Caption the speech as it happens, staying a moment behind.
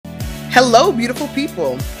Hello, beautiful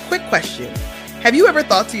people. Quick question. Have you ever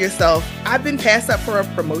thought to yourself, I've been passed up for a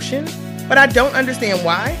promotion, but I don't understand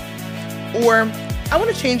why? Or, I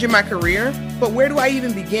want to change in my career, but where do I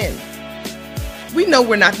even begin? We know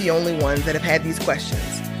we're not the only ones that have had these questions,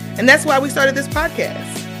 and that's why we started this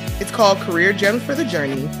podcast. It's called Career Gems for the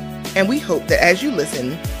Journey, and we hope that as you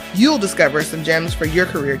listen, you'll discover some gems for your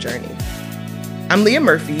career journey. I'm Leah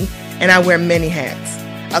Murphy, and I wear many hats.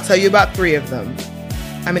 I'll tell you about 3 of them.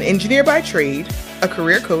 I'm an engineer by trade, a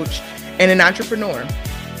career coach, and an entrepreneur,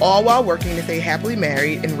 all while working to stay happily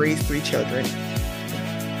married and raise 3 children.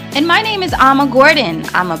 And my name is Alma Gordon.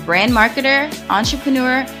 I'm a brand marketer,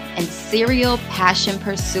 entrepreneur, and serial passion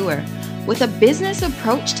pursuer with a business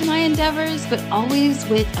approach to my endeavors, but always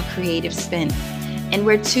with a creative spin. And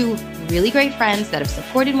we're 2 really great friends that have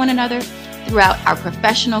supported one another throughout our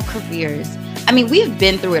professional careers. I mean, we've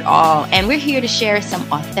been through it all, and we're here to share some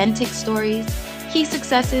authentic stories, key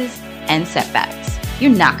successes, and setbacks.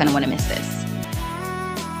 You're not going to want to miss this.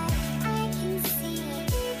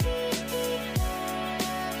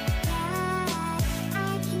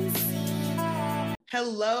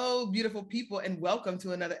 Hello, beautiful people, and welcome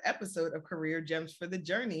to another episode of Career Gems for the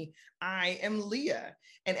Journey. I am Leah,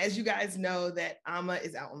 and as you guys know that Alma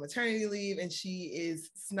is out on maternity leave, and she is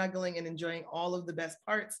snuggling and enjoying all of the best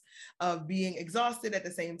parts of being exhausted at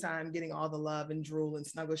the same time, getting all the love and drool and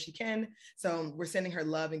snuggle she can. So we're sending her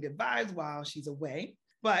love and good vibes while she's away.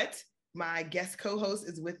 But my guest co-host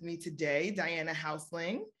is with me today, Diana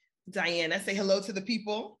Hausling. Diana, say hello to the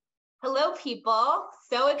people. Hello, people.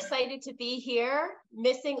 So excited to be here.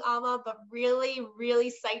 Missing Alma, but really, really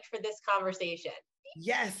psyched for this conversation.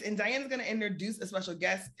 Yes, and Diana's going to introduce a special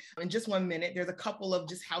guest in just 1 minute. There's a couple of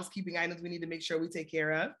just housekeeping items we need to make sure we take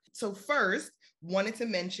care of. So first, wanted to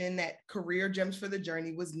mention that Career Gems for the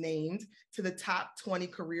Journey was named to the top 20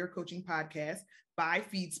 career coaching podcasts by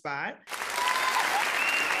FeedSpot.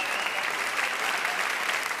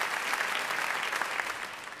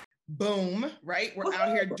 Boom, right? We're out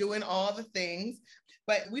here doing all the things,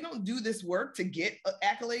 but we don't do this work to get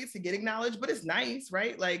accolades, to get acknowledged, but it's nice,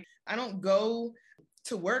 right? Like, I don't go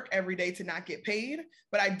to work every day to not get paid,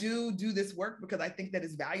 but I do this work because I think that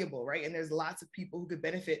it's valuable, right? And there's lots of people who could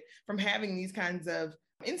benefit from having these kinds of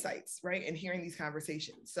insights, right? And hearing these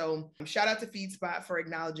conversations. So shout out to FeedSpot for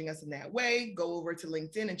acknowledging us in that way. Go over to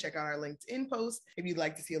LinkedIn and check out our LinkedIn post. If you'd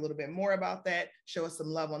like to see a little bit more about that, show us some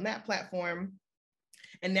love on that platform.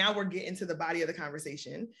 And now we're getting to the body of the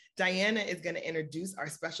conversation. Diana is going to introduce our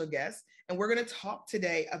special guest, and we're going to talk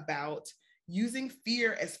today about using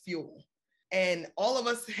fear as fuel. And all of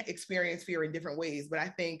us experience fear in different ways, but I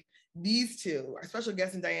think these 2, our special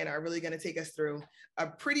guest and Diana, are really going to take us through a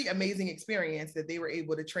pretty amazing experience that they were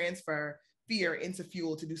able to transfer fear into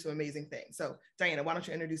fuel to do some amazing things. So Diana, why don't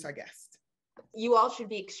you introduce our guest? You all should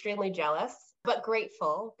be extremely jealous, but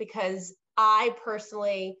grateful, because I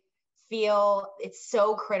personally feel it's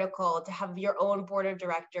so critical to have your own board of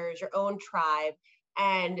directors, your own tribe.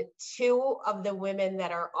 And 2 of the women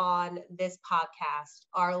that are on this podcast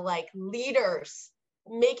are like leaders,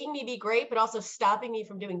 making me be great, but also stopping me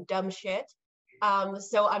from doing dumb shit.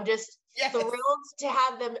 So I'm just thrilled to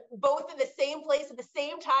have them both in the same place at the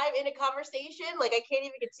same time in a conversation. Like, I can't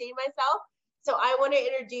even contain myself. So I want to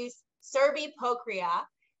introduce Surbhi Pokhria,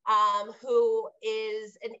 who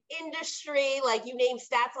is an industry, like, you name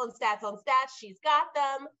stats on stats on stats, she's got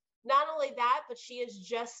them. Not only that, but she is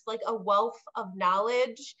just like a wealth of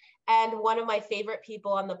knowledge and one of my favorite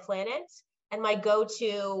people on the planet, and my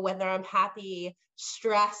go-to whether I'm happy,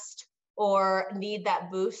 stressed, or need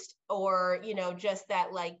that boost, or, you know, just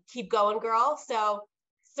that, like, keep going, girl. So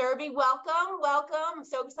Surbhi, welcome. I'm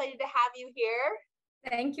so excited to have you here.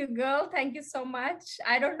 Thank you, girl. Thank you so much.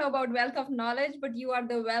 I don't know about wealth of knowledge, but you are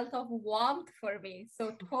the wealth of warmth for me.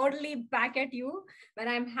 So totally back at you. When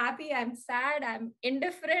I'm happy, I'm sad, I'm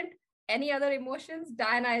indifferent, any other emotions,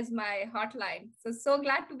 Diana is my hotline. So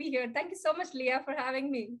glad to be here. Thank you so much, Leah, for having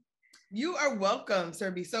me. You are welcome,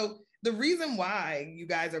 Surbhi. So the reason why you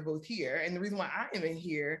guys are both here, and the reason why I am in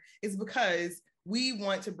here, is because we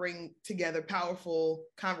want to bring together powerful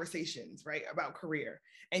conversations, right, about career.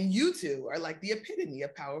 And you 2 are like the epitome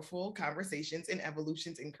of powerful conversations and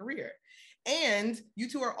evolutions in career. And you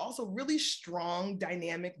 2 are also really strong,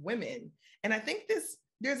 dynamic women. And I think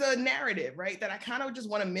there's a narrative, right, that I kind of just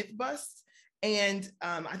want to myth bust. And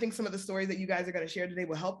I think some of the stories that you guys are going to share today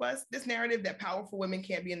will help us. This narrative that powerful women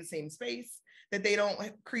can't be in the same space, that they don't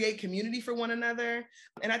create community for one another.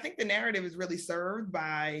 And I think the narrative is really served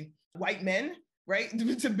by white men, right,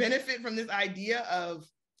 to benefit from this idea of,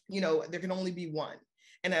 you know, there can only be one,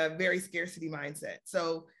 and a very scarcity mindset.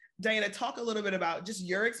 So Diana, talk a little bit about just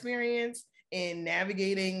your experience in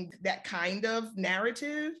navigating that kind of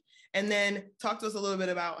narrative? And then talk to us a little bit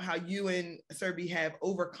about how you and Surabhi have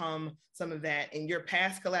overcome some of that in your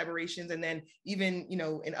past collaborations, and then even, you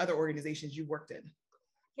know, in other organizations you worked in.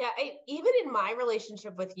 Yeah, even in my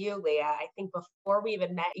relationship with you, Leah, I think before we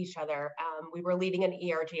even met each other, we were leading an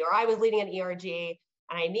ERG, or I was leading an ERG,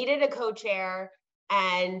 and I needed a co-chair.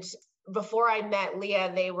 And before I met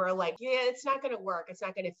Leah, they were like, yeah, it's not going to work. It's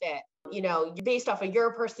not going to fit. You know, based off of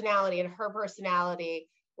your personality and her personality,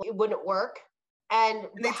 it wouldn't work. And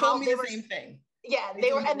they told me the same thing. Yeah,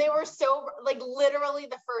 they were so, like, literally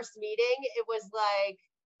the first meeting, it was like,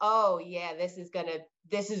 oh yeah, this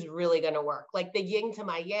is really gonna work. Like the yin to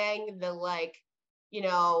my yang, the, like, you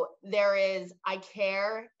know, there is, I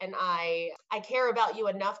care, and I care about you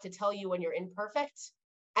enough to tell you when you're imperfect.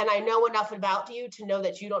 And I know enough about you to know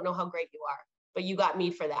that you don't know how great you are, but you got me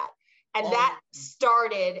for that. And that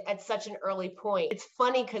started at such an early point. It's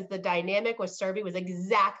funny because the dynamic with Surabhi was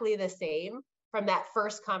exactly the same from that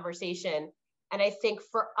first conversation. And I think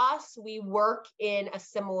for us, we work in a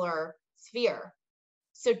similar sphere.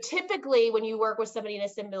 So typically when you work with somebody in a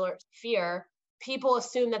similar sphere, people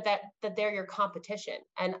assume that they're your competition.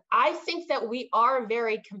 And I think that we are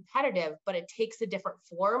very competitive, but it takes a different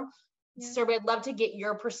form. Yeah. So I'd love to get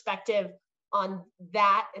your perspective on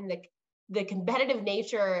that and the competitive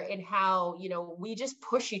nature and how, you know, we just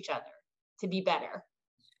push each other to be better.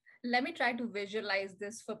 Let me try to visualize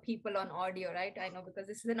this for people on audio, right? I know, because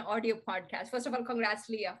this is an audio podcast. First of all, congrats,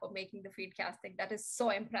 Leah, for making the feed casting. That is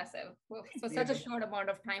so impressive for such a short amount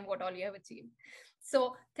of time, what all you have achieved.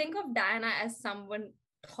 So think of Diana as someone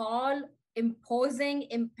tall, imposing,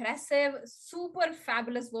 impressive, super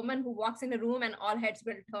fabulous woman who walks in a room and all heads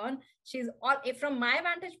will turn. She's all, from my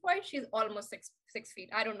vantage point, she's almost six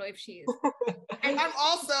feet. I don't know if she is. And I'm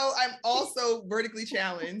also vertically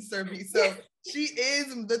challenged, Surabhi. So she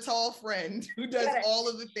is the tall friend who does all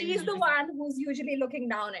of the things. She's the one who's usually looking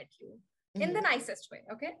down at you in the nicest way.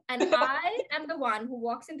 Okay. And I am the one who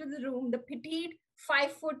walks into the room, the petite,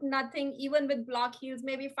 5 foot nothing, even with block heels,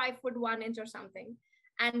 maybe 5 foot 1 inch or something.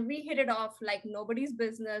 And we hit it off like nobody's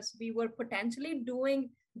business. We were potentially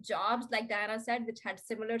doing jobs, like Diana said, which had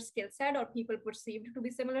similar skill set, or people perceived to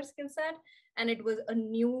be similar skill set. And it was a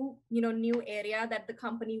new area that the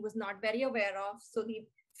company was not very aware of. So the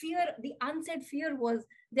unsaid fear was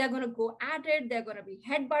they're going to go at it. They're going to be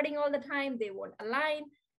headbutting all the time. They won't align.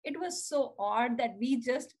 It was so odd that we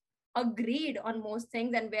just agreed on most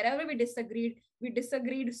things. And wherever we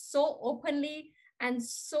disagreed so openly, and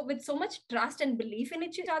so with so much trust and belief in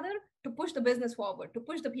each other to push the business forward, to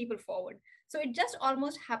push the people forward. So it just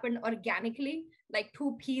almost happened organically, like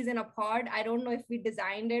two peas in a pod. I don't know if we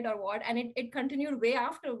designed it or what. And it continued way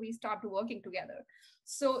after we stopped working together.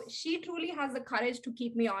 So she truly has the courage to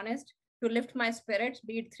keep me honest, to lift my spirits,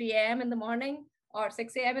 be it 3 a.m. in the morning or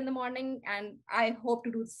 6 a.m. in the morning. And I hope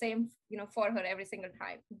to do the same, for her every single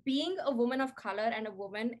time. Being a woman of color and a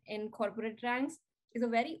woman in corporate ranks is a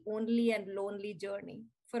very only and lonely journey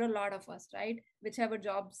for a lot of us, right? Whichever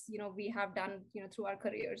jobs, we have done, through our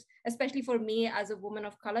careers, especially for me as a woman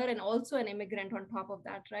of color and also an immigrant on top of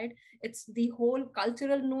that, right? It's the whole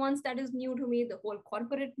cultural nuance that is new to me, the whole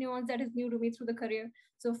corporate nuance that is new to me through the career.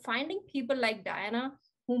 So finding people like Diana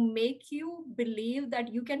who make you believe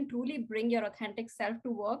that you can truly bring your authentic self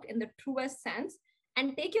to work in the truest sense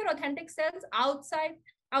and take your authentic selves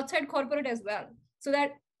outside corporate as well, so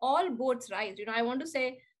that all boats rise. I want to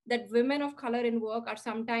say that women of color in work are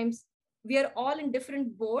sometimes, we are all in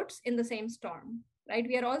different boats in the same storm, right?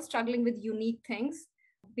 We are all struggling with unique things,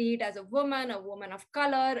 be it as a woman of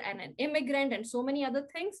color, and an immigrant, and so many other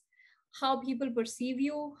things. How people perceive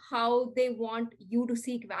you, how they want you to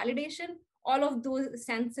seek validation, all of those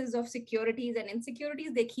senses of securities and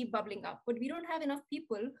insecurities, they keep bubbling up. But we don't have enough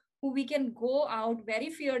people who we can go out very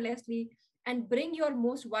fearlessly and bring your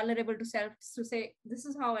most vulnerable to self to say, this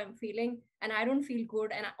is how I'm feeling, and I don't feel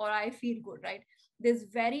good, or I feel good, right? There's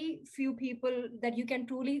very few people that you can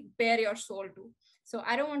truly bare your soul to. So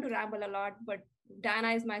I don't want to ramble a lot, but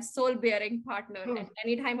Diana is my soul bearing partner at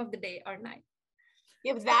any time of the day or night.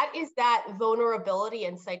 Yeah, that is that vulnerability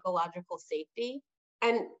and psychological safety.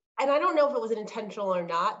 And I don't know if it was intentional or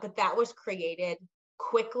not, but that was created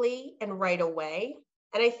quickly and right away.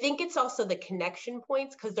 And I think it's also the connection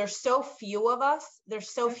points, because there's so few of us.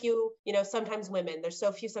 There's so few, sometimes women. There's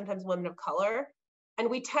so few, sometimes women of color. And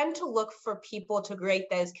we tend to look for people to create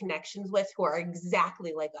those connections with who are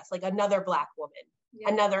exactly like us, like another Black woman,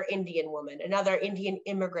 another Indian woman, another Indian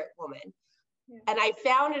immigrant woman. Yeah. And I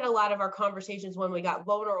found in a lot of our conversations when we got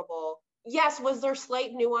vulnerable, yes, was there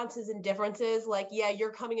slight nuances and differences? Like, yeah,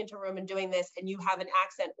 you're coming into a room and doing this and you have an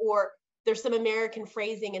accent, or there's some American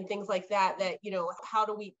phrasing and things like that, you know, how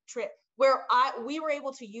do we we were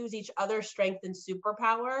able to use each other's strength and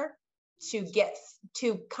superpower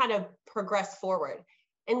to kind of progress forward.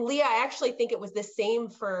 And Leah, I actually think it was the same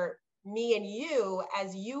for me and you,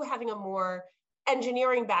 as you having a more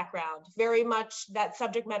engineering background, very much that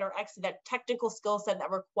subject matter expert, that technical skill set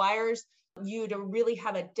that requires you to really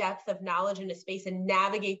have a depth of knowledge in a space and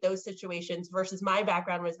navigate those situations, versus my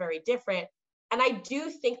background was very different. And I do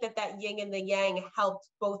think that yin and the yang helped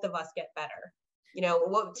both of us get better. You know,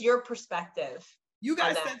 what's your perspective? You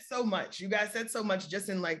guys said so much. You guys said so much just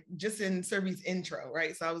in Surbi's intro,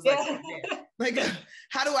 right? So I was like, oh, man. Like,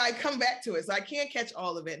 how do I come back to it? So I can't catch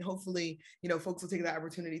all of it. And hopefully, you know, folks will take the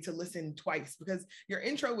opportunity to listen twice, because your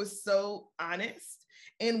intro was so honest.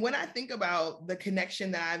 And when I think about the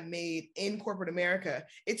connection that I've made in corporate America,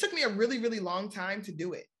 it took me a really, really long time to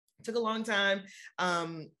do it. It took a long time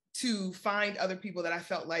to find other people that I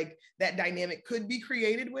felt like that dynamic could be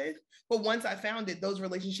created with. But once I found it, those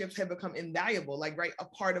relationships have become invaluable, like, right, a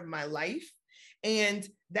part of my life. And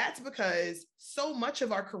that's because so much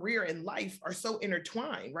of our career and life are so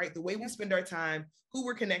intertwined, right? The way we spend our time, who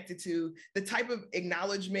we're connected to, the type of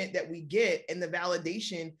acknowledgement that we get, and the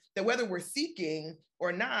validation that whether we're seeking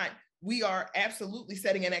or not, we are absolutely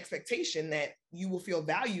setting an expectation that you will feel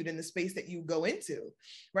valued in the space that you go into,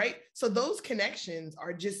 right? So those connections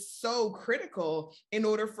are just so critical in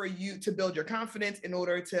order for you to build your confidence, in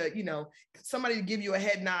order to, you know, somebody to give you a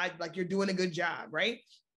head nod, like you're doing a good job, right?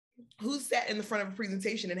 Who sat in the front of a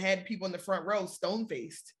presentation and had people in the front row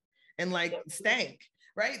stone-faced and like stank,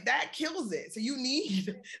 right? That kills it. So you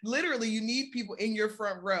need people in your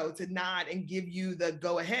front row to nod and give you the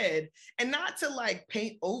go ahead, and not to like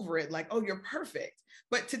paint over it like, oh, you're perfect,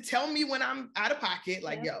 but to tell me when I'm out of pocket,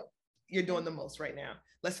 like, yo, you're doing the most right now.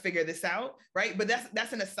 Let's figure this out, right? But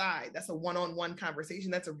that's an aside. That's a one-on-one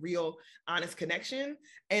conversation. That's a real honest connection.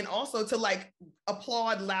 And also to like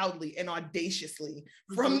applaud loudly and audaciously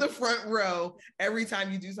from the front row every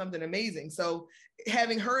time you do something amazing. So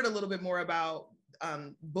having heard a little bit more about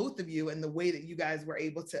both of you and the way that you guys were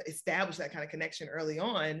able to establish that kind of connection early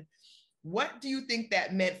on, what do you think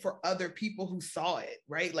that meant for other people who saw it,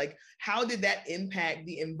 right? Like, how did that impact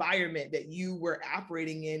the environment that you were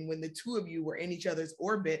operating in when the two of you were in each other's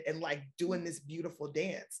orbit and like doing this beautiful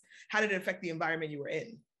dance? How did it affect the environment you were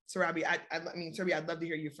in? Surabhi, Surabhi, I'd love to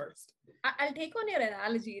hear you first. I'll take on your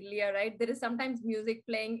analogy, Leah, right? There is sometimes music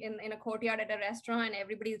playing in a courtyard at a restaurant and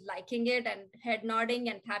everybody's liking it and head nodding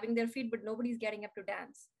and tapping their feet, but nobody's getting up to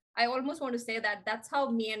dance. I almost want to say that that's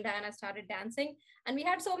how me and Diana started dancing. And we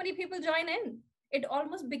had so many people join in. It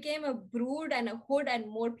almost became a brood and a hood and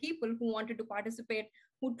more people who wanted to participate,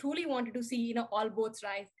 who truly wanted to see, you know, all boats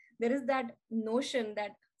rise. There is that notion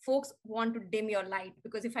that folks want to dim your light,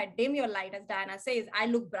 because if I dim your light, as Diana says, I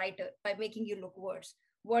look brighter by making you look worse.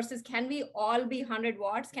 Versus, can we all be 100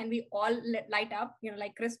 watts? Can we all light up, you know,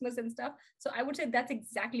 like Christmas and stuff? So I would say that's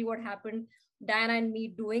exactly what happened. Diana and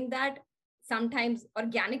me doing that, sometimes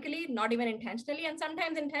organically, not even intentionally, and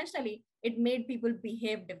sometimes intentionally, it made people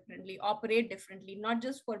behave differently, operate differently, not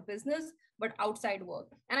just for business, but outside work.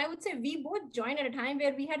 And I would say we both joined at a time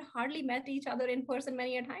where we had hardly met each other in person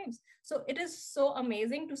many a times. So it is so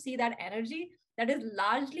amazing to see that energy that is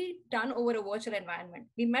largely done over a virtual environment.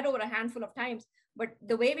 We met over a handful of times, but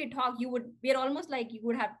the way we talk, we're almost like you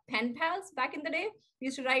would have pen pals back in the day. We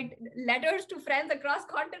used to write letters to friends across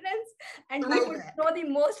continents, and we would know the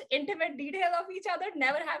most intimate detail of each other,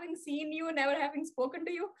 never having seen you, never having spoken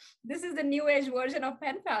to you. This is the new age version of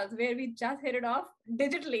pen pals, where we just hit it off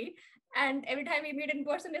digitally. And every time we meet in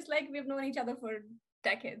person, it's like we've known each other for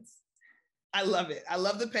decades. I love it. I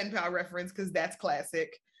love the pen pal reference, because that's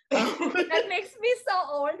classic. That makes me so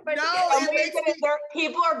old, but no,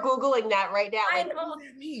 people are Googling that right now. I know. What does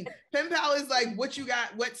that mean? Pen pal is like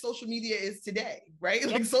what social media is today, right?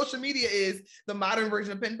 Like social media is the modern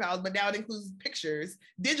version of pen pals, but now it includes pictures,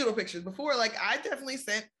 digital pictures. Before, like, I definitely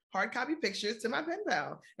sent hard copy pictures to my pen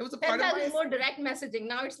pal. It was a part of my... more direct messaging.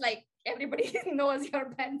 Now it's like everybody knows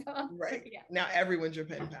your pen pal. Right. Yeah. Now everyone's your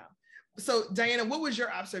pen pal. So Diana, what was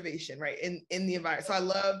your observation, right, in the environment? So I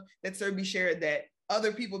love that Surbi shared that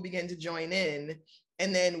other people began to join in.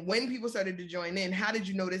 And then when people started to join in, how did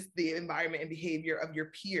you notice the environment and behavior of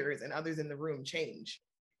your peers and others in the room change?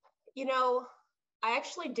 You know, I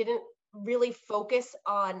actually didn't really focus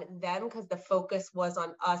on them, because the focus was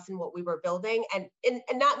on us and what we were building. And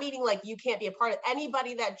not meaning like you can't be a part of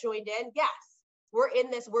anybody that joined in. Yes, we're in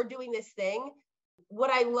this, we're doing this thing.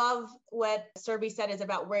 What I love what Surbi said is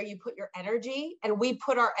about where you put your energy, and we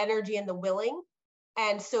put our energy in the willing.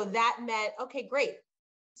 And so that meant, okay, great.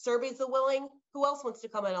 Surbi's the willing. Who else wants to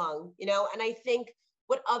come along? You know, and I think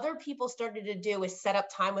What other people started to do is set up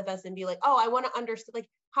time with us and be like, oh, I want to understand, like,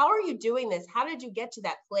 how are you doing this? How did you get to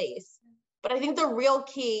that place? But I think the real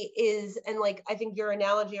key is, and like, I think your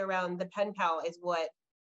analogy around the pen pal is what,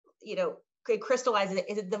 you know, it crystallizes it,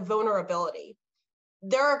 is the vulnerability.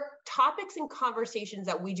 There are topics and conversations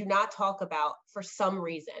that we do not talk about for some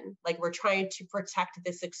reason. Like, we're trying to protect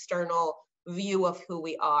this external view of who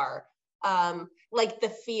we are. Like the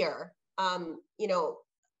fear, you know,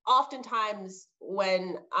 oftentimes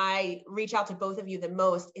when I reach out to both of you the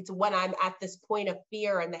most, it's when I'm at this point of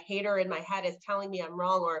fear and the hater in my head is telling me I'm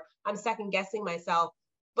wrong, or I'm second guessing myself.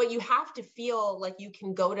 But you have to feel like you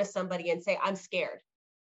can go to somebody and say, I'm scared,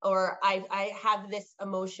 or I have this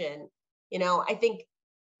emotion. You know, I think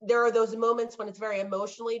there are those moments when it's very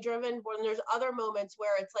emotionally driven, but there's other moments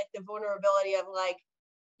where it's like the vulnerability of like,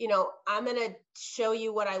 you know, I'm going to show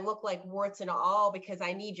you what I look like, warts and all, because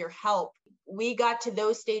I need your help. We got to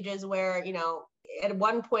those stages where, you know, at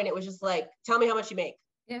one point it was just like, tell me how much you make.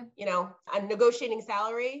 Yeah. You know, I'm negotiating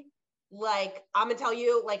salary. Like, I'm going to tell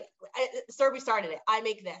you, like, Survey started it. I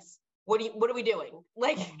make this. What are we doing?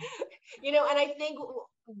 Like, you know, and I think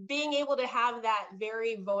being able to have that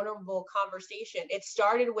very vulnerable conversation, it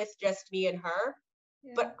started with just me and her.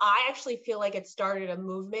 Yeah. But I actually feel like it started a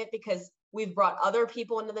movement because we've brought other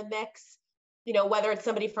people into the mix, you know, whether it's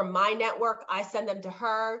somebody from my network, I send them to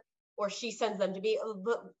her, or she sends them to me.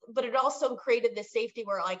 But it also created this safety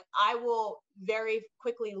where, like, I will very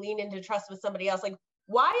quickly lean into trust with somebody else. Like,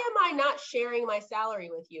 why am I not sharing my salary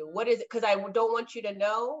with you? What is it? Because I don't want you to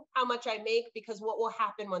know how much I make, because what will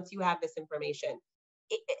happen once you have this information?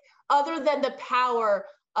 Other than the power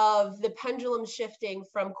of the pendulum shifting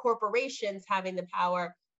from corporations having the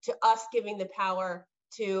power to us giving the power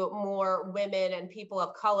to more women and people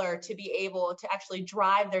of color to be able to actually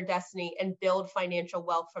drive their destiny and build financial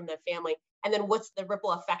wealth from their family. And then what's the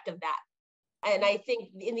ripple effect of that? And I think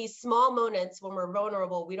in these small moments when we're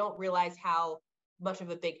vulnerable, we don't realize how much of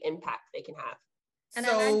a big impact they can have. And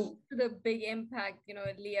so, to the big impact, you know,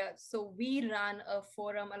 Leah, so we run a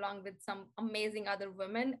forum along with some amazing other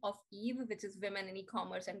women of Eve, which is Women in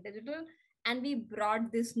E-commerce and Digital. And we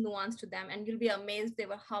brought this nuance to them, and you'll be amazed there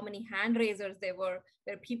were how many hand raisers there were,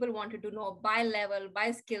 where people wanted to know by level,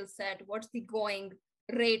 by skill set, what's the going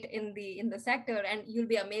rate in the sector. And you'll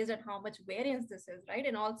be amazed at how much variance this is, right?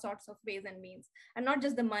 In all sorts of ways and means, and not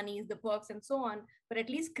just the monies, the perks and so on, but at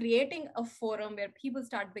least creating a forum where people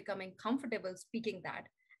start becoming comfortable speaking that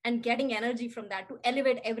and getting energy from that to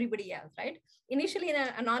elevate everybody else, right? Initially in an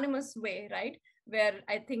anonymous way, right? Where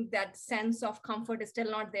I think that sense of comfort is still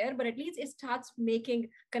not there, but at least it starts making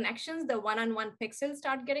connections. The one-on-one pixels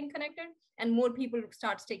start getting connected, and more people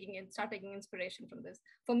start taking inspiration from this.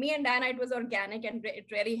 For me and Diana, it was organic, and it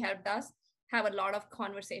really helped us have a lot of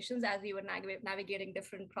conversations as we were navigating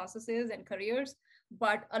different processes and careers.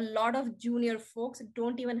 But a lot of junior folks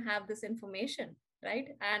don't even have this information, right?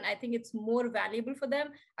 And I think it's more valuable for them.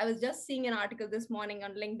 I was just seeing an article this morning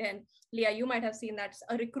on LinkedIn. Leah, you might have seen that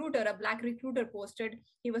a Black recruiter posted.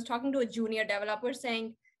 He was talking to a junior developer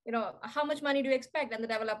saying, you know, how much money do you expect? And the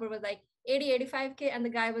developer was like 85K. And the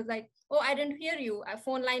guy was like, oh, I didn't hear you. Our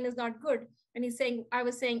phone line is not good. And he's saying, I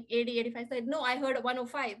was saying 85. I said, no, I heard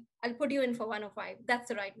 105. I'll put you in for 105. That's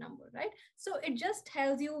the right number, right? So it just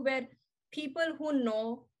tells you where people who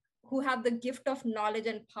know, who have the gift of knowledge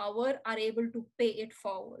and power are able to pay it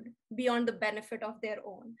forward beyond the benefit of their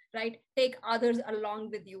own, right? Take others along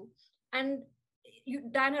with you. And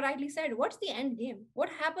Diana rightly said, what's the end game? What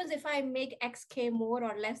happens if I make XK more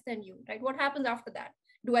or less than you, right? What happens after that?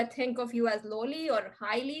 Do I think of you as lowly or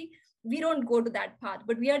highly? We don't go to that path,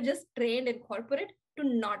 but we are just trained in corporate to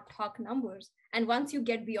not talk numbers. And once you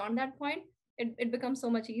get beyond that point, it becomes so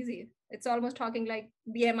much easier. It's almost talking like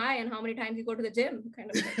BMI and how many times you go to the gym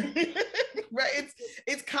kind of thing. Right.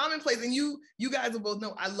 It's commonplace. And you guys will both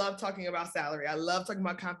know I love talking about salary. I love talking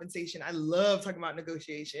about compensation. I love talking about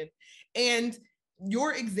negotiation. And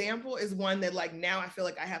your example is one that, like, now I feel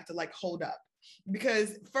like I have to like hold up,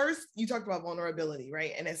 because first you talked about vulnerability,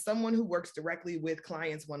 right? And as someone who works directly with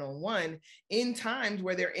clients one-on-one, in times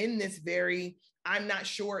where they're in this very, I'm not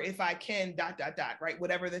sure if I can ... right?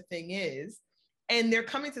 Whatever the thing is. And they're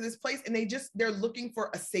coming to this place and they're looking for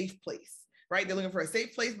a safe place, right? They're looking for a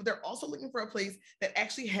safe place, but they're also looking for a place that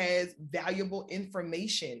actually has valuable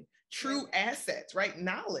information, true assets, right?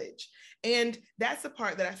 Knowledge. And that's the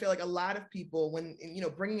part that I feel like a lot of people, when, you know,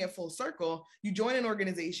 bringing it full circle, you join an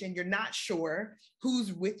organization, you're not sure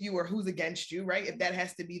who's with you or who's against you, right? If that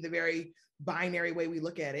has to be the very binary way we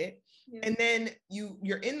look at it. Yeah. And then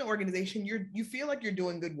you're in the organization, you feel like you're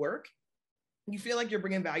doing good work. you feel like you're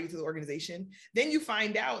bringing value to the organization, then you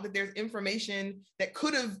find out that there's information that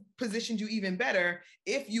could have positioned you even better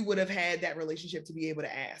if you would have had that relationship to be able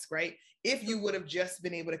to ask, right? If you would have just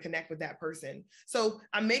been able to connect with that person. So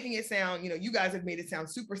I'm making it sound, you guys have made it sound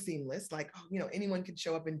super seamless, like, anyone can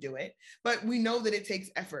show up and do it. But we know that it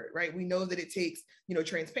takes effort, right? We know that it takes,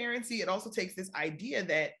 transparency. It also takes this idea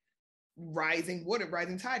that rising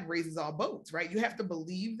tide raises all boats, right? You have to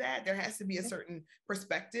believe that. There has to be a certain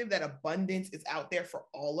perspective that abundance is out there for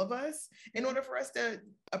all of us in order for us to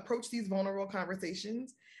approach these vulnerable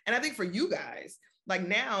conversations. And I think for you guys, like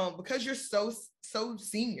now, because you're so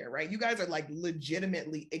senior, right? You guys are like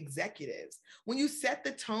legitimately executives. When you set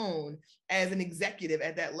the tone as an executive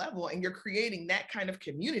at that level and you're creating that kind of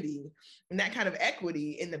community and that kind of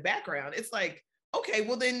equity in the background, it's like, okay,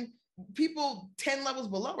 well then people 10 levels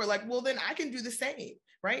below are like, well, then I can do the same,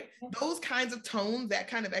 right? Those kinds of tones, that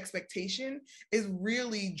kind of expectation is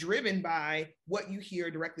really driven by what you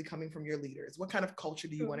hear directly coming from your leaders. What kind of culture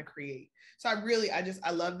do you want to create? So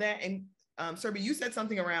I love that. And Surbhi, you said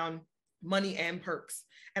something around money and perks.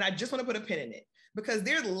 And I just want to put a pin in it because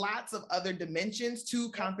there's lots of other dimensions to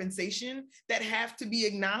compensation that have to be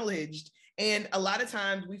acknowledged. And a lot of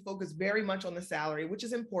times we focus very much on the salary, which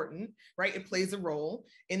is important, right? It plays a role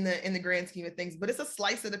in the grand scheme of things, but it's a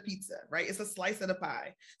slice of the pizza, right? It's a slice of the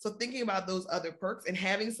pie. So thinking about those other perks and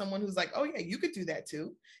having someone who's like, oh yeah, you could do that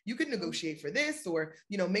too. You could negotiate for this, or,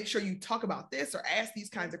 make sure you talk about this or ask these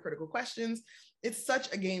kinds of critical questions. It's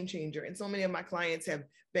such a game changer. And so many of my clients have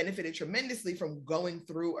benefited tremendously from going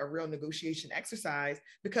through a real negotiation exercise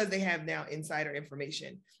because they have now insider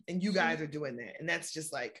information, and you guys are doing that. And that's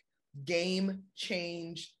just like game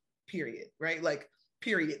change, period, right? Like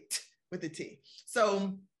period with a T.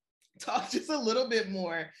 So talk just a little bit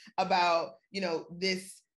more about,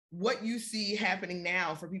 what you see happening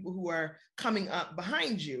now for people who are coming up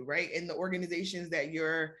behind you, right? In the organizations that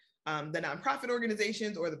you're, the nonprofit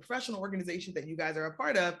organizations or the professional organizations that you guys are a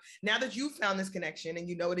part of, now that you've found this connection and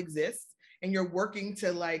it exists and you're working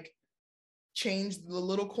to like change the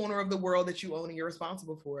little corner of the world that you own and you're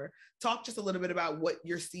responsible for. Talk just a little bit about what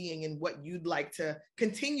you're seeing and what you'd like to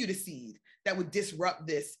continue to seed that would disrupt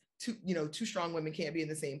this. Two strong women can't be in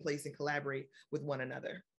the same place and collaborate with one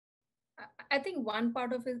another. I think one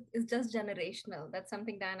part of it is just generational. That's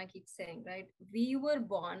something Diana keeps saying, right? We were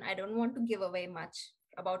born, I don't want to give away much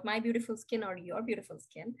about my beautiful skin or your beautiful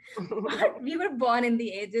skin, but we were born in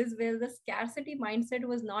the ages where the scarcity mindset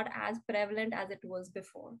was not as prevalent as it was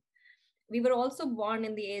before. We were also born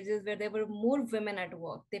in the ages where there were more women at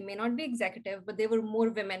work. They may not be executive, but there were more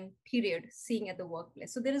women, period, seeing at the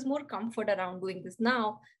workplace. So there is more comfort around doing this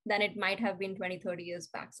now than it might have been 20, 30 years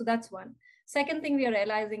back. So that's one. Second thing we are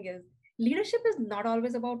realizing is leadership is not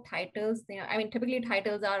always about titles. Typically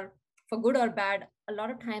titles are, for good or bad, a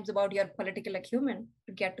lot of times about your political acumen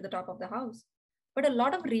to get to the top of the house. But a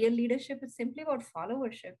lot of real leadership is simply about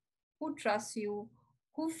followership. Who trusts you?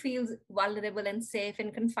 Who feels vulnerable and safe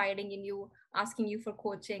and confiding in you, asking you for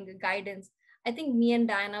coaching, guidance. I think me and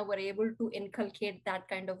Diana were able to inculcate that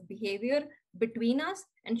kind of behavior between us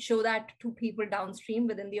and show that to people downstream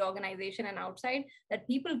within the organization and outside, that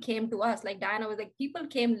people came to us. Like Diana was like, people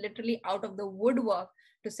came literally out of the woodwork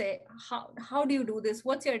to say, how do you do this?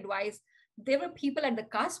 What's your advice? There were people at the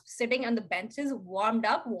cusp sitting on the benches, warmed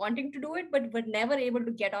up, wanting to do it, but were never able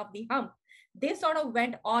to get off the hump. They sort of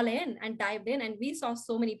went all in and dived in, and we saw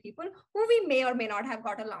so many people who we may or may not have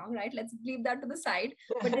got along, right? Let's leave that to the side.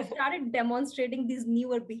 But they started demonstrating these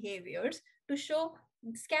newer behaviors to show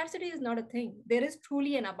scarcity is not a thing. There is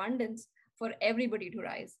truly an abundance for everybody to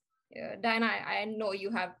rise. Diana, I know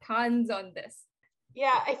you have tons on this.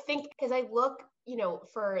 Yeah, I think as I look,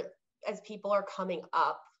 as people are coming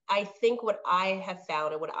up, I think what I have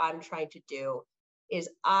found and what I'm trying to do is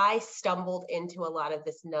I stumbled into a lot of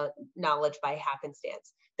this knowledge by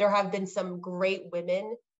happenstance. There have been some great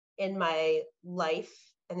women in my life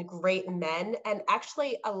and great men. And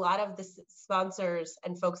actually a lot of the sponsors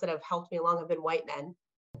and folks that have helped me along have been white men.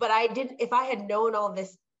 But if I had known all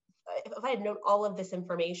of this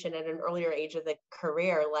information at an earlier age of the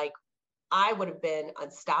career, like I would have been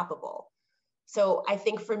unstoppable. So I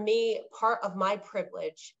think for me, part of my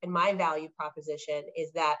privilege and my value proposition is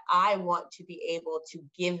that I want to be able to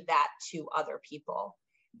give that to other people.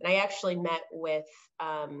 And I actually met with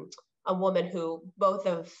a woman who both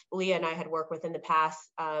of Leah and I had worked with in the past,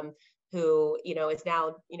 who, is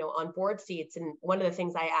now, on board seats. And one of the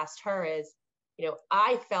things I asked her is,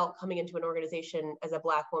 I felt coming into an organization as a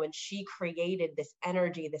Black woman, she created this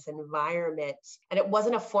energy, this environment, and it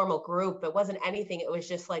wasn't a formal group. It wasn't anything. It was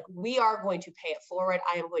just like, we are going to pay it forward.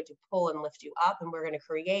 I am going to pull and lift you up, and we're going to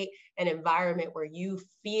create an environment where you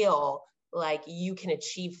feel like you can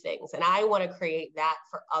achieve things. And I want to create that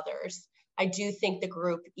for others. I do think the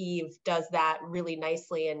group Eve does that really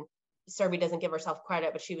nicely. And Surabhi doesn't give herself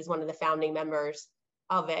credit, but she was one of the founding members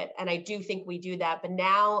of it. And I do think we do that. But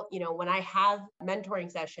now, when I have a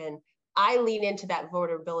mentoring session, I lean into that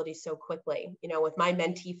vulnerability so quickly. With my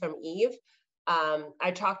mentee from Eve,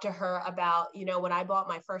 I talked to her about, when I bought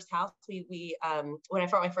my first house, when I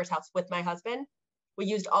bought my first house with my husband, we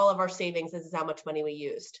used all of our savings. This is how much money we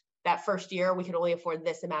used. That first year, we could only afford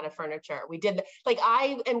this amount of furniture. We did,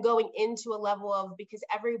 I am going into a level of, because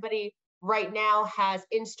everybody right now has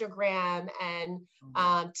Instagram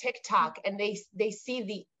and TikTok, and they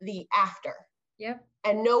see the after. Yeah.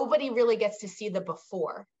 And nobody really gets to see the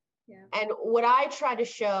before. Yeah. And what I try to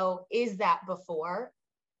show is that before.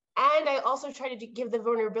 And I also try to give the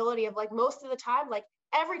vulnerability of, most of the time,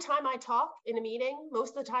 every time I talk in a meeting,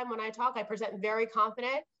 most of the time when I talk, I present very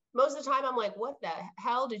confident. Most of the time I'm like, what the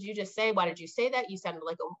hell did you just say? Why did you say that? You sounded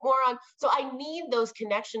like a moron. So I need those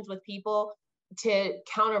connections with people to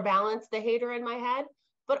counterbalance the hater in my head,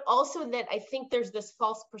 but also that I think there's this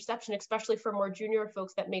false perception, especially for more junior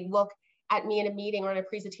folks, that may look at me in a meeting or in a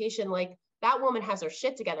presentation like, that woman has her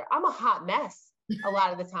shit together. I'm a hot mess a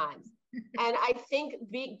lot of the times. And I think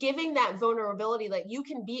giving that vulnerability, you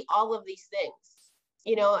can be all of these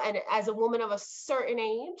things, and as a woman of a certain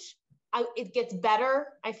age, it gets better,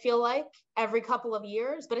 I feel like, every couple of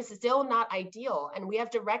years, but it's still not ideal. And we have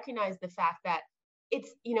to recognize the fact that it's,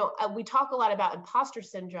 we talk a lot about imposter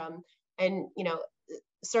syndrome, and,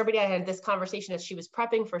 Surabhi and I had this conversation as she was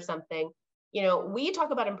prepping for something. We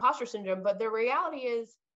talk about imposter syndrome, but the reality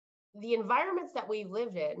is the environments that we've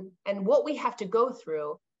lived in and what we have to go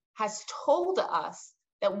through has told us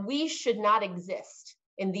that we should not exist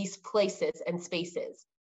in these places and spaces.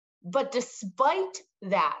 But despite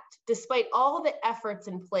that, despite all the efforts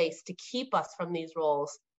in place to keep us from these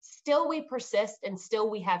roles, still we persist, and still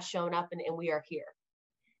we have shown up, and we are here.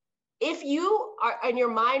 If you are in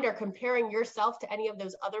your mind are comparing yourself to any of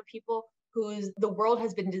those other people the world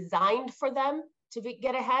has been designed for them to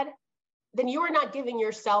get ahead, then you are not giving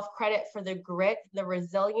yourself credit for the grit, the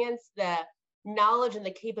resilience, the knowledge, and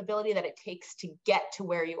the capability that it takes to get to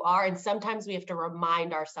where you are. And sometimes we have to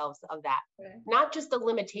remind ourselves of that. Right. Not just the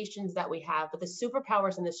limitations that we have, but the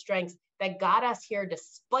superpowers and the strengths that got us here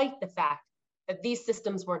despite the fact that these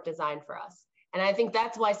systems weren't designed for us. And I think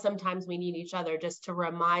that's why sometimes we need each other, just to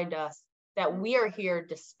remind us that we are here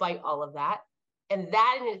despite all of that. And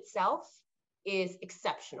that in itself is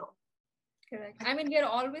exceptional. Correct. I mean, we're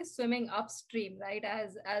always swimming upstream, right?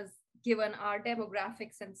 As given our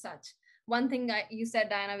demographics and such. One thing you said,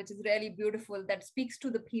 Diana, which is really beautiful, that speaks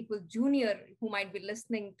to the people junior who might be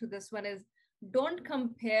listening to this one, is don't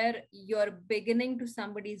compare your beginning to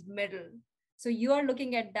somebody's middle. So you are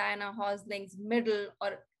looking at Diana Hosling's middle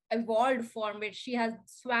or evolved form, which she has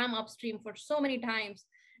swam upstream for so many times,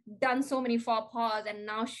 done so many faux pas, and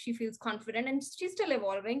now she feels confident and she's still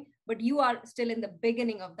evolving, but you are still in the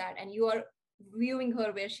beginning of that, and you are viewing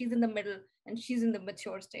her where she's in the middle and she's in the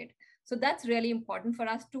mature state. So that's really important for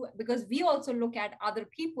us too, because we also look at other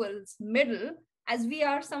people's middle as we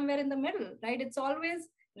are somewhere in the middle, right? It's always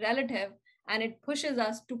relative, and it pushes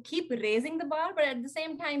us to keep raising the bar, but at the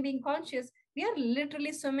same time being conscious, we are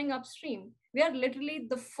literally swimming upstream. We are literally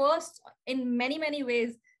the first in many, many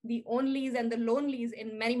ways, the onlys and the lonelies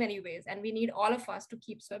in many, many ways. And we need all of us to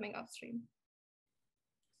keep swimming upstream.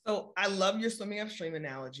 So I love your swimming upstream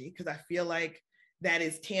analogy, because I feel like that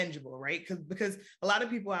is tangible, right? Because a lot of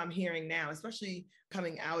people I'm hearing now, especially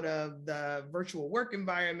coming out of the virtual work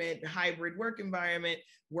environment, hybrid work environment,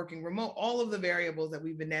 working remote, all of the variables that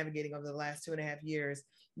we've been navigating over the last 2.5 years,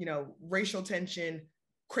 racial tension,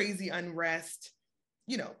 crazy unrest,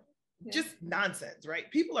 just nonsense, right?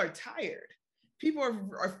 People are tired. People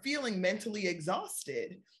are feeling mentally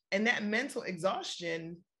exhausted, and that mental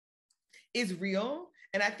exhaustion is real.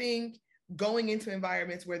 And I think going into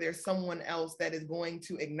environments where there's someone else that is going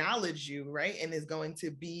to acknowledge you, right, and is going to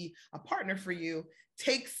be a partner for you,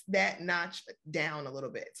 takes that notch down a little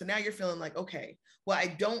bit. So now you're feeling like, okay, well, I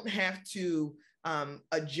don't have to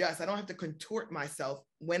adjust. I don't have to contort myself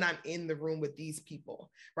when I'm in the room with these people,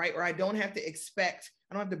 right? Or I don't have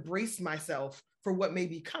to brace myself for what may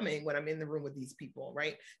be coming when I'm in the room with these people,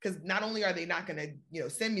 right? Because not only are they not going to,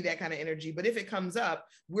 send me that kind of energy, but if it comes up,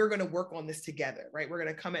 we're going to work on this together, right? We're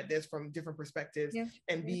going to come at this from different perspectives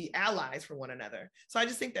and be allies for one another. So I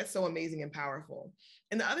just think that's so amazing and powerful.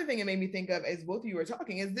 And the other thing it made me think of, as both of you were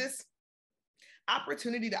talking, is this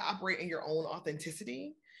opportunity to operate in your own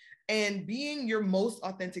authenticity and being your most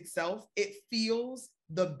authentic self. It feels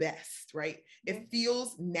the best, right? It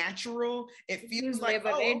feels natural. It feels like,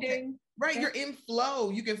 liberating. Oh, okay. Right. You're in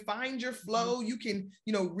flow. You can find your flow. You can,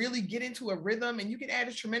 really get into a rhythm, and you can add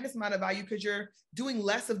a tremendous amount of value because you're doing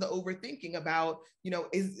less of the overthinking about,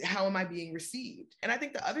 how am I being received? And I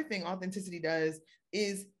think the other thing authenticity does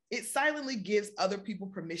is it silently gives other people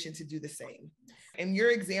permission to do the same. And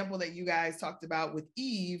your example that you guys talked about with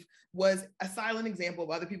Eve was a silent example of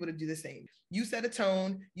other people to do the same. You set a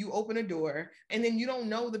tone, you open a door, and then you don't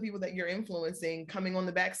know the people that you're influencing coming on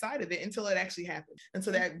the backside of it until it actually happens. And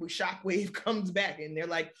so that shock wave comes back and they're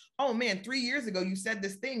like, oh man, 3 years ago, you said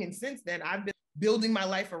this thing. And since then I've been building my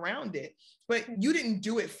life around it, but you didn't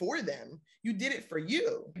do it for them. You did it for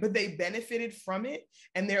you, but they benefited from it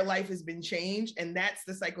and their life has been changed. And that's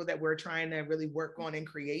the cycle that we're trying to really work on and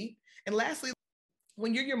create. And lastly,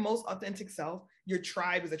 when you're your most authentic self, your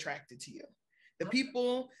tribe is attracted to you. The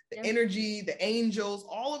people, the energy, the angels,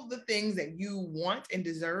 all of the things that you want and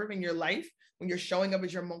deserve in your life, when you're showing up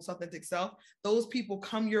as your most authentic self, those people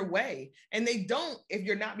come your way. And they don't if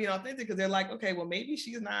you're not being authentic, because they're like, okay, well, maybe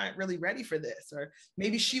she's not really ready for this, or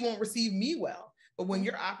maybe she won't receive me well. But when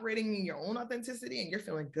you're operating in your own authenticity and you're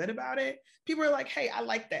feeling good about it, people are like, hey, I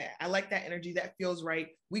like that. I like that energy. That feels right.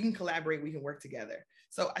 We can collaborate. We can work together.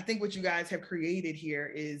 So I think what you guys have created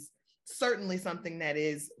here is certainly something that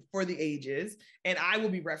is for the ages, and I will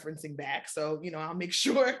be referencing back. So, I'll make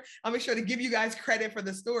sure to give you guys credit for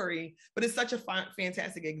the story, but it's such a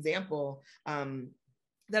fantastic example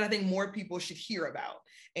that I think more people should hear about.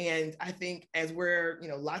 And I think as we're,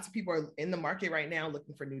 lots of people are in the market right now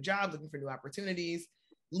looking for new jobs, looking for new opportunities,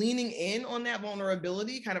 leaning in on that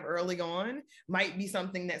vulnerability kind of early on might be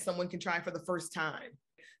something that someone can try for the first time.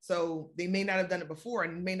 So they may not have done it before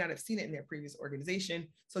and may not have seen it in their previous organization.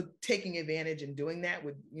 So taking advantage and doing that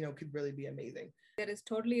would, could really be amazing. There is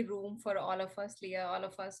totally room for all of us, Leah, all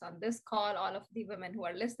of us on this call, all of the women who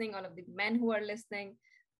are listening, all of the men who are listening.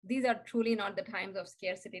 These are truly not the times of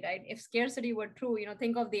scarcity, right? If scarcity were true,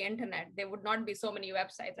 think of the internet, there would not be so many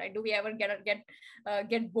websites, right? Do we ever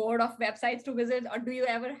get bored of websites to visit? Or have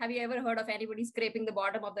you ever heard of anybody scraping the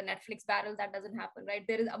bottom of the Netflix barrel? That doesn't happen, right?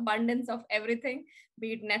 There is abundance of everything,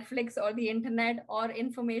 be it Netflix or the internet or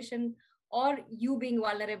information, or you being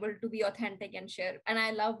vulnerable to be authentic and share. And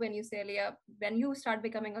I love when you say, Leah, when you start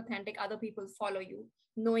becoming authentic, other people follow you,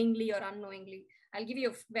 knowingly or unknowingly. I'll give you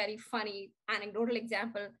a very funny anecdotal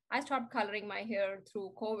example. I stopped coloring my hair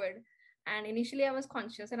through COVID. And initially I was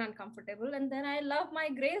conscious and uncomfortable. And then I love my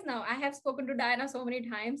grays now. I have spoken to Diana so many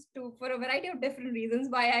times for a variety of different reasons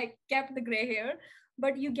why I kept the gray hair.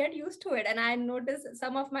 But you get used to it. And I noticed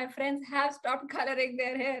some of my friends have stopped coloring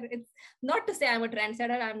their hair. It's not to say I'm a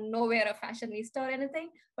trendsetter. I'm nowhere a fashionista or anything,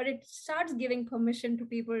 but it starts giving permission to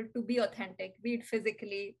people to be authentic, be it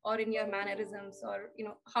physically or in your mannerisms or,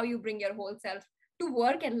 how you bring your whole self to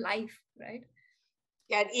work and life, right?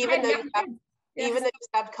 Yeah, and even though you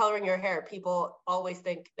stopped coloring your hair, people always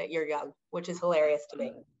think that you're young, which is hilarious to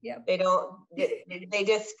me. Yeah. It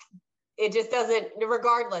just doesn't,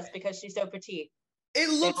 regardless, because she's so petite. It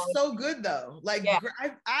looks so good though. Like, yeah.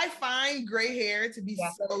 I find gray hair to be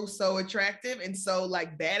so attractive and so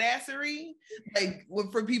like badassery, like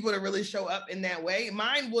for people to really show up in that way.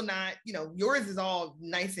 Mine will not, yours is all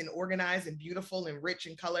nice and organized and beautiful and rich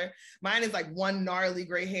in color. Mine is like one gnarly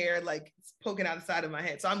gray hair, like it's poking out the side of my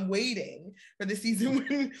head. So I'm waiting for the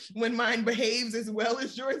season when mine behaves as well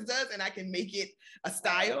as yours does and I can make it a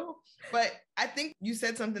style. But I think you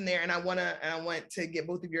said something there and I want to get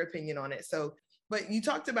both of your opinion on it. But you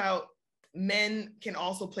talked about men can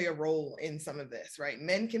also play a role in some of this, right?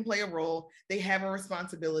 Men can play a role. They have a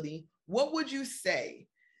responsibility. What would you say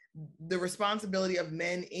the responsibility of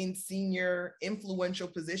men in senior influential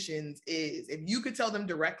positions is? If you could tell them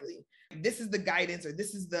directly, this is the guidance or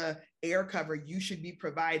this is the air cover you should be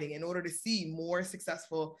providing in order to see more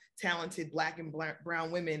successful, talented Black and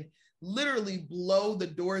brown women literally blow the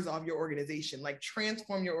doors off your organization, like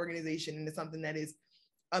transform your organization into something that is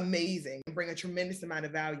amazing and bring a tremendous amount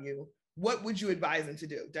of value. What would you advise them to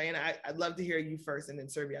do? Diana, I'd love to hear you first, and then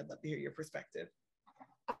Surbhi, I'd love to hear your perspective.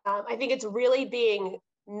 I think it's really being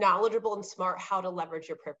knowledgeable and smart how to leverage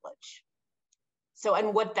your privilege. So,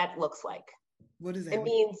 and what that looks like. What does that mean? It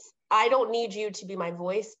means I don't need you to be my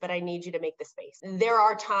voice, but I need you to make the space. There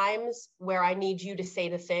are times where I need you to say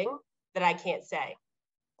the thing that I can't say,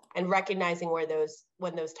 and recognizing when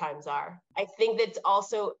those times are. I think that's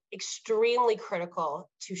also extremely critical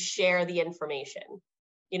to share the information.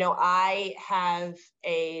 I have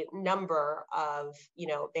a number of,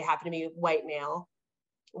 they happen to be white male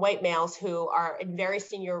white males who are in very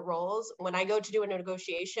senior roles, when I go to do a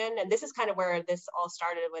negotiation, and this is kind of where this all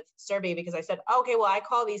started with Surbhi, because I said, okay, well, I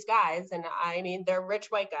call these guys, and I mean, they're rich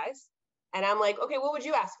white guys. And I'm like, okay, what would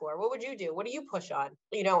you ask for? What would you do? What do you push on?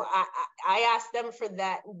 You know, I asked them for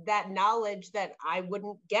that knowledge that I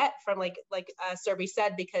wouldn't get from like Surbhi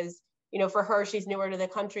said, because, you know, for her, she's newer to the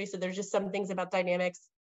country. So there's just some things about dynamics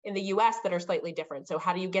in the US that are slightly different. So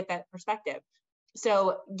how do you get that perspective?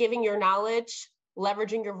 So giving your knowledge,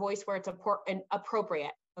 leveraging your voice where it's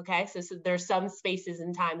appropriate. Okay. So there's some spaces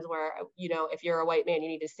and times where, you know, if you're a white man, you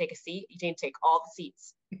need to take a seat. You need to take all the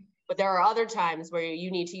seats. But there are other times where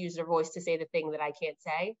you need to use your voice to say the thing that I can't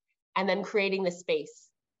say, and then creating the space.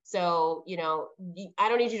 So, you know, I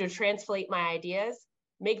don't need you to translate my ideas,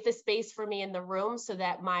 make the space for me in the room so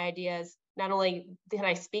that my ideas, not only can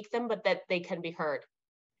I speak them, but that they can be heard.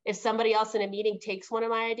 If somebody else in a meeting takes one of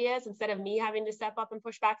my ideas, instead of me having to step up and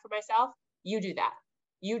push back for myself, you do that.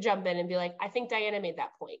 You jump in and be like, I think Diana made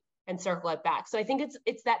that point, and circle it back. So I think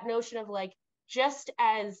it's that notion of like, just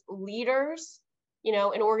as leaders, you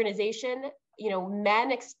know, an organization, you know,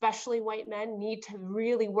 men, especially white men, need to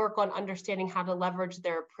really work on understanding how to leverage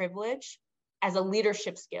their privilege as a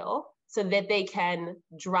leadership skill so that they can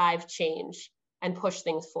drive change and push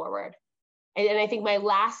things forward. And I think my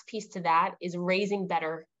last piece to that is raising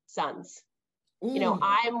better sons. Ooh. You know,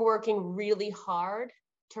 I'm working really hard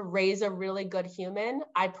to raise a really good human.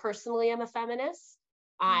 I personally am a feminist.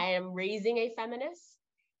 I am raising a feminist.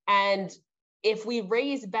 And if we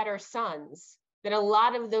raise better sons, then a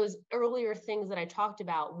lot of those earlier things that I talked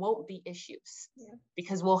about won't be issues,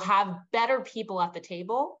 because we'll have better people at the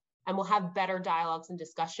table and we'll have better dialogues and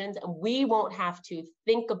discussions, and we won't have to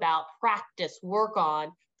think about, practice, work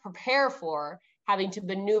on, prepare for having to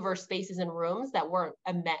maneuver spaces and rooms that weren't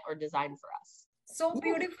met or designed for us. So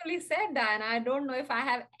beautifully said, Diana. I don't know if I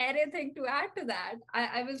have anything to add to that.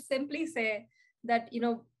 I will simply say that, you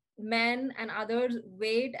know, men and others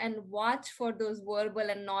wait and watch for those verbal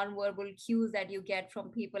and non-verbal cues that you get from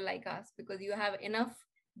people like us, because you have enough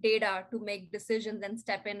data to make decisions and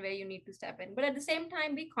step in where you need to step in. But at the same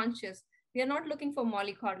time, be conscious. We are not looking for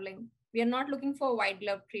mollycoddling. We are not looking for white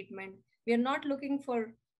glove treatment. We are not looking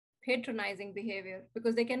for patronizing behavior,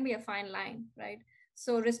 because there can be a fine line, right?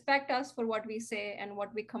 So respect us for what we say and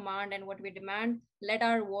what we command and what we demand. Let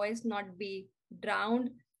our voice not be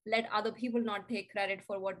drowned. Let other people not take credit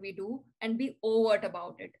for what we do, and be overt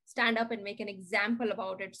about it. Stand up and make an example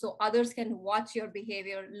about it so others can watch your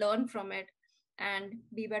behavior, learn from it, and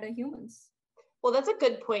be better humans. Well, that's a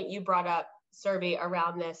good point you brought up, Surbhi,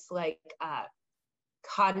 around this like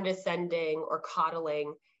condescending or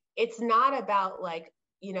coddling. It's not about like,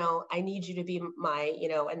 you know, I need you to be my, you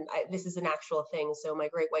know, and this is an actual thing, so my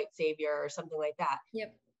great white savior or something like that.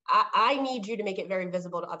 Yep. I need you to make it very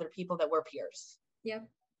visible to other people that we're peers. Yep.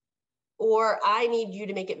 Or I need you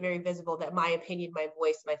to make it very visible that my opinion, my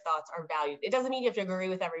voice, my thoughts are valued. It doesn't mean you have to agree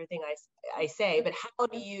with everything I say, but how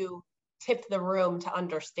do you tip the room to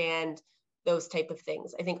understand those type of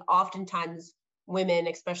things? I think oftentimes women,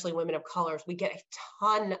 especially women of colors, we get a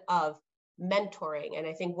ton of mentoring. And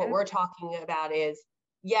I think what we're talking about is,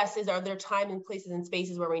 yes, are there time and places and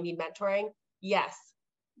spaces where we need mentoring? Yes.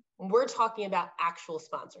 We're talking about actual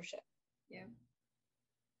sponsorship. Yeah.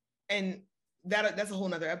 And that's a whole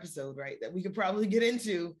nother episode, right? That we could probably get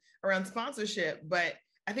into around sponsorship. But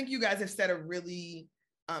I think you guys have set a really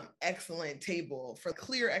excellent table for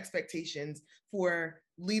clear expectations for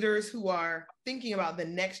leaders who are thinking about the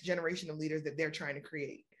next generation of leaders that they're trying to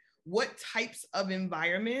create. What types of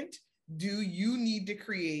environment do you need to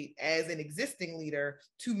create as an existing leader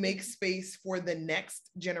to make space for the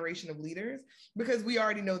next generation of leaders? Because we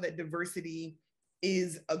already know that diversity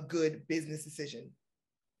is a good business decision.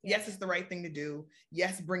 Yes, it's the right thing to do.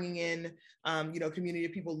 Yes, bringing in, community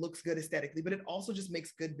of people looks good aesthetically, but it also just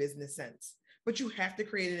makes good business sense. But you have to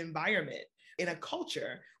create an environment in a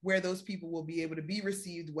culture where those people will be able to be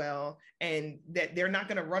received well, and that they're not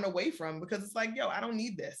going to run away from, because it's like, yo, I don't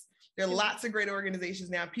need this. There are lots of great organizations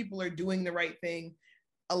now. People are doing the right thing.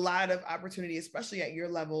 A lot of opportunity, especially at your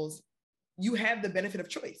levels. You have the benefit of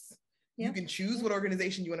choice. You can choose what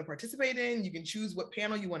organization you want to participate in. You can choose what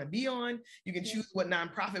panel you want to be on. You can choose what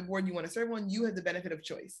nonprofit board you want to serve on. You have the benefit of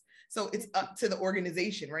choice. So it's up to the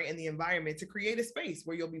organization, right, and the environment to create a space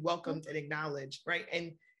where you'll be welcomed and acknowledged, right,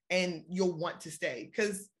 and you'll want to stay,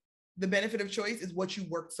 because the benefit of choice is what you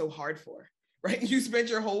worked so hard for, right? You spent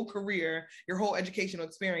your whole career, your whole educational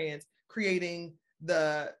experience creating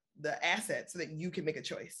the assets so that you can make a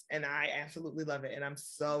choice. And I absolutely love it. And I'm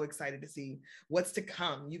so excited to see what's to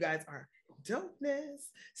come. You guys are dopeness.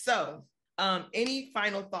 So Any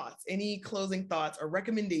final thoughts, any closing thoughts or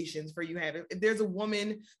recommendations for you have? If there's a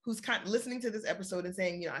woman who's kind of listening to this episode and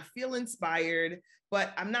saying, I feel inspired,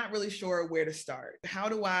 but I'm not really sure where to start. How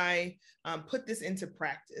do I put this into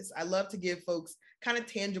practice? I love to give folks kind of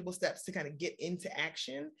tangible steps to kind of get into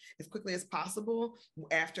action as quickly as possible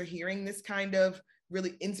after hearing this kind of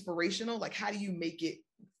really inspirational, like how do you make it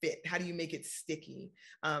fit? How do you make it sticky?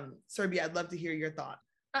 Surbhi, I'd love to hear your thought.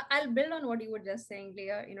 I'll build on what you were just saying,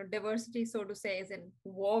 Leah. Diversity, so to say, is in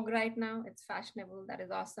vogue right now. It's fashionable. That is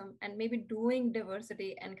awesome. And maybe doing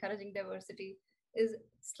diversity, encouraging diversity is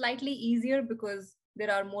slightly easier because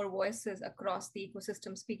there are more voices across the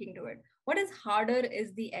ecosystem speaking to it. What is harder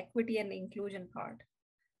is the equity and the inclusion part,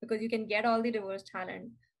 because you can get all the diverse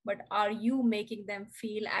talent, but are you making them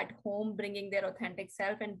feel at home, bringing their authentic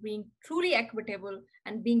self and being truly equitable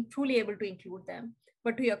and being truly able to include them?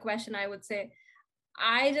 But to your question, I would say,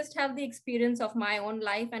 I just have the experience of my own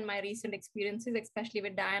life and my recent experiences, especially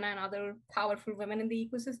with Diana and other powerful women in the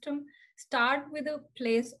ecosystem. Start with a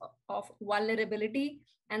place of vulnerability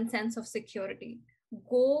and sense of security.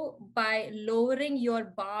 Go by lowering your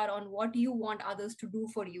bar on what you want others to do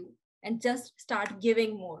for you and just start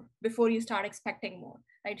giving more before you start expecting more,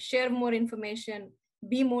 right? Share more information,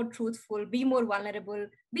 be more truthful, be more vulnerable,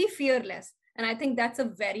 be fearless. And I think that's a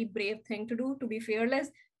very brave thing to do, to be fearless.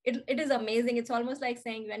 It is amazing. It's almost like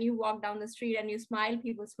saying when you walk down the street and you smile,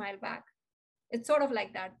 people smile back. It's sort of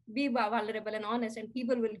like that. Be vulnerable and honest, and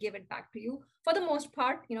people will give it back to you. For the most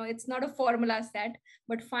part, it's not a formula set,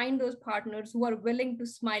 but find those partners who are willing to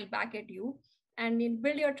smile back at you and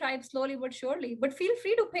build your tribe slowly but surely. But feel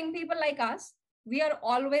free to ping people like us. We are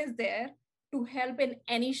always there to help in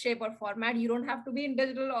any shape or format. You don't have to be in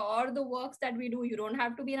digital or the works that we do. You don't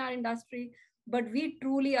have to be in our industry. But we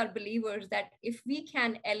truly are believers that if we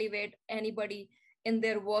can elevate anybody in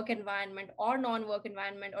their work environment or non-work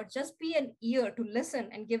environment, or just be an ear to listen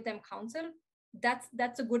and give them counsel,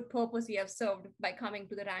 that's a good purpose we have served by coming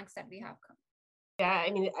to the ranks that we have come. Yeah,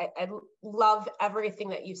 I mean, I love everything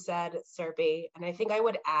that you said, Surbhi. And I think I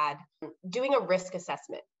would add doing a risk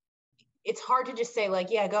assessment. It's hard to just say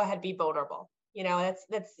like, yeah, go ahead, be vulnerable. That's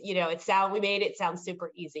we made it sound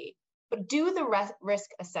super easy, but do the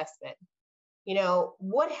risk assessment.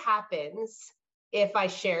 What happens if I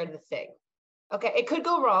share the thing? Okay, it could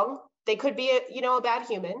go wrong. They could be a bad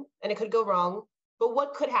human and it could go wrong, but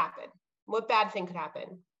what could happen? What bad thing could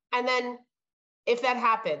happen? And then if that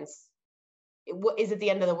happens, is it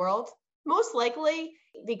the end of the world? Most likely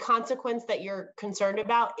the consequence that you're concerned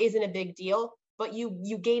about isn't a big deal, but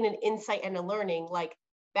you gain an insight and a learning, like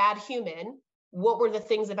bad human, what were the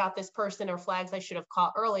things about this person or flags I should have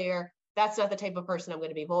caught earlier? That's not the type of person I'm going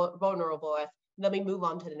to be vulnerable with. Let me move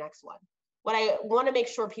on to the next one. What I want to make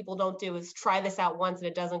sure people don't do is try this out once and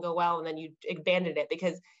it doesn't go well and then you abandon it,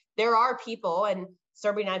 because there are people, and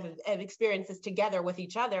Surbhi and I have experienced this together with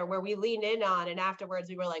each other, where we leaned in on and afterwards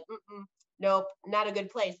we were like, nope, not a good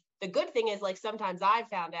place. The good thing is, like, sometimes I've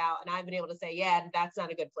found out and I've been able to say, yeah, that's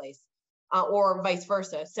not a good place, or vice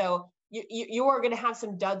versa. So you are going to have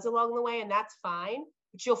some duds along the way, and that's fine,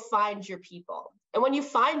 but you'll find your people. And when you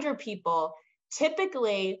find your people,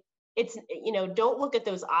 typically it's, don't look at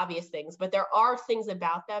those obvious things, but there are things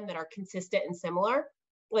about them that are consistent and similar.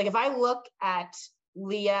 Like if I look at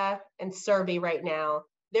Leah and Surbhi right now,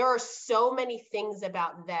 there are so many things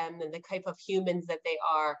about them and the type of humans that they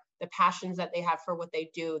are, the passions that they have for what they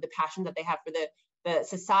do, the passion that they have for the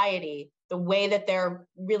society, the way that they're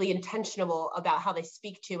really intentional about how they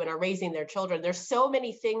speak to and are raising their children. There's so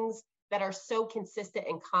many things that are so consistent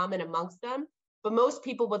and common amongst them. But most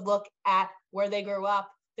people would look at where they grew up,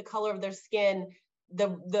 the color of their skin,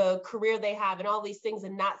 the career they have, and all these things,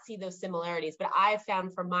 and not see those similarities. But I've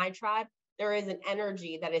found for my tribe, there is an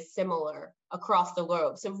energy that is similar across the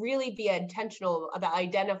globe. So really be intentional about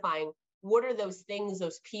identifying what are those things,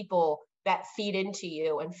 those people that feed into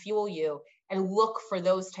you and fuel you, and look for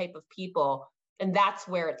those type of people. And that's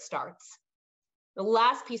where it starts. The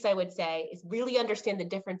last piece I would say is really understand the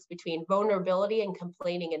difference between vulnerability and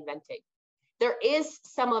complaining and venting. There is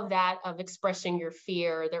some of that of expressing your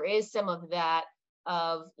fear. There is some of that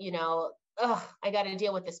of, I got to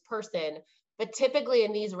deal with this person. But typically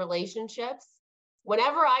in these relationships,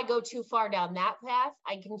 whenever I go too far down that path,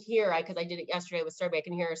 I can hear, because I did it yesterday with Surbhi, I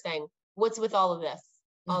can hear her saying, what's with all of this?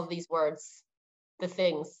 All of these words, the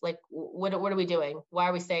things, like, what are we doing? Why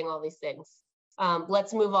are we saying all these things?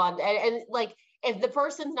 Let's move on. And like, if the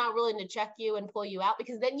person's not willing to check you and pull you out,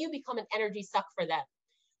 because then you become an energy suck for them.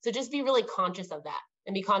 So just be really conscious of that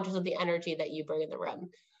and be conscious of the energy that you bring in the room.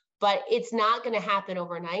 But it's not going to happen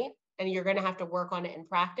overnight, and you're going to have to work on it in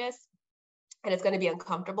practice, and it's going to be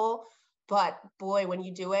uncomfortable. But boy, when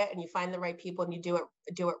you do it and you find the right people and you do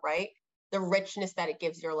it right, the richness that it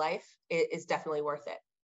gives your life is definitely worth it.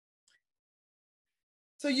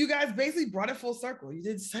 So you guys basically brought it full circle. You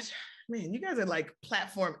did you guys are like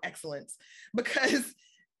platform excellence, because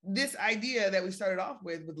this idea that we started off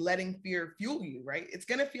with letting fear fuel you, right? It's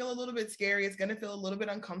going to feel a little bit scary. It's going to feel a little bit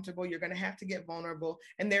uncomfortable. You're going to have to get vulnerable.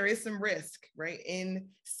 And there is some risk, right, in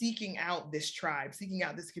seeking out this tribe, seeking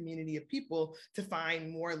out this community of people to find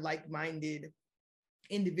more like-minded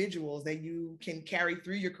individuals that you can carry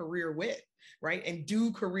through your career with, right? And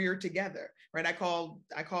do career together, right? I call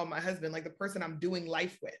my husband like the person I'm doing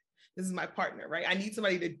life with. This is my partner, right? I need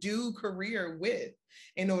somebody to do career with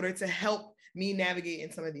in order to help me navigate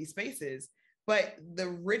in some of these spaces. But the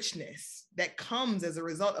richness that comes as a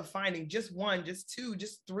result of finding just one, just two,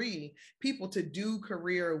 just three people to do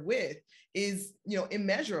career with is,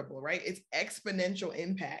 immeasurable, right? It's exponential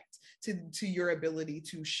impact to your ability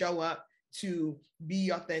to show up, to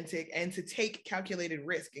be authentic, and to take calculated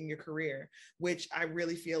risk in your career, which I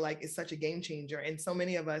really feel like is such a game changer. And so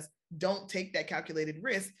many of us don't take that calculated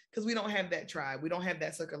risk because we don't have that tribe. We don't have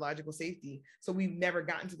that psychological safety. So we've never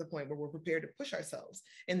gotten to the point where we're prepared to push ourselves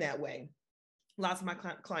in that way. Lots of my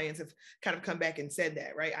clients have kind of come back and said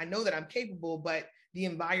that, right? I know that I'm capable, but the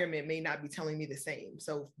environment may not be telling me the same.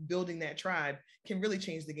 So building that tribe can really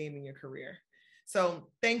change the game in your career. So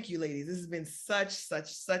thank you, ladies. This has been such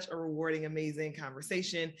a rewarding, amazing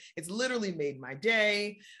conversation. It's literally made my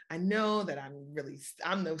day. I know that I'm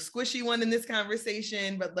the squishy one in this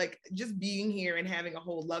conversation, but like just being here and having a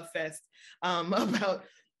whole love fest about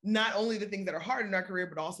not only the things that are hard in our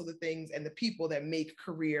career, but also the things and the people that make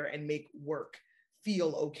career and make work feel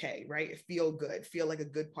okay, right? Feel good, feel like a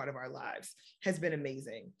good part of our lives has been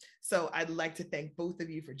amazing. So I'd like to thank both of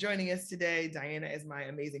you for joining us today. Diana is my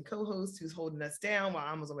amazing co-host who's holding us down while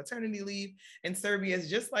I was on maternity leave. And Surbhi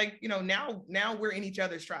is just like, now we're in each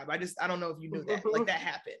other's tribe. I don't know if you knew that, like that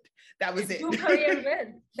happened. That was it. Do career with.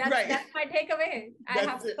 That's, right. That's my takeaway. I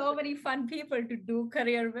have so many fun people to do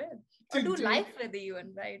career with. Or do life with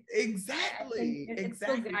even, right? Exactly. It's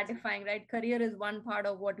so gratifying, right? Career is one part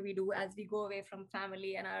of what we do as we go away from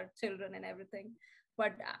family and our children and everything.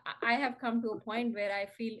 But I have come to a point where I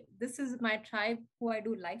feel this is my tribe who I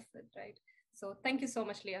do life with, right? So thank you so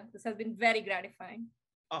much, Leah. This has been very gratifying.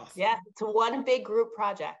 Awesome. Yeah, it's one big group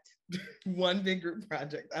project. One big group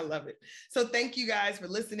project. I love it. So thank you guys for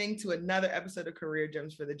listening to another episode of Career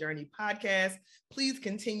Gems for the Journey podcast. Please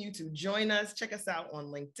continue to join us. Check us out on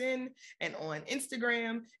LinkedIn and on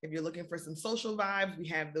Instagram. If you're looking for some social vibes, we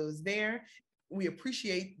have those there. We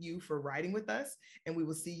appreciate you for riding with us, and we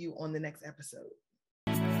will see you on the next episode.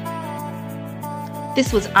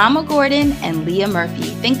 This was Ama Gordon and Leah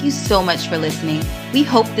Murphy. Thank you so much for listening. We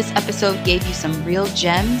hope this episode gave you some real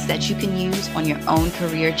gems that you can use on your own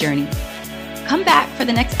career journey. Come back for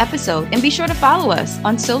the next episode and be sure to follow us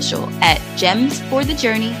on social at Gems for the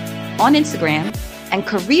Journey on Instagram and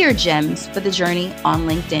Career Gems for the Journey on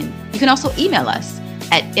LinkedIn. You can also email us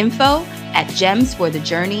at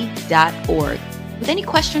info@gemsforthejourney.org with any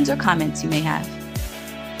questions or comments you may have.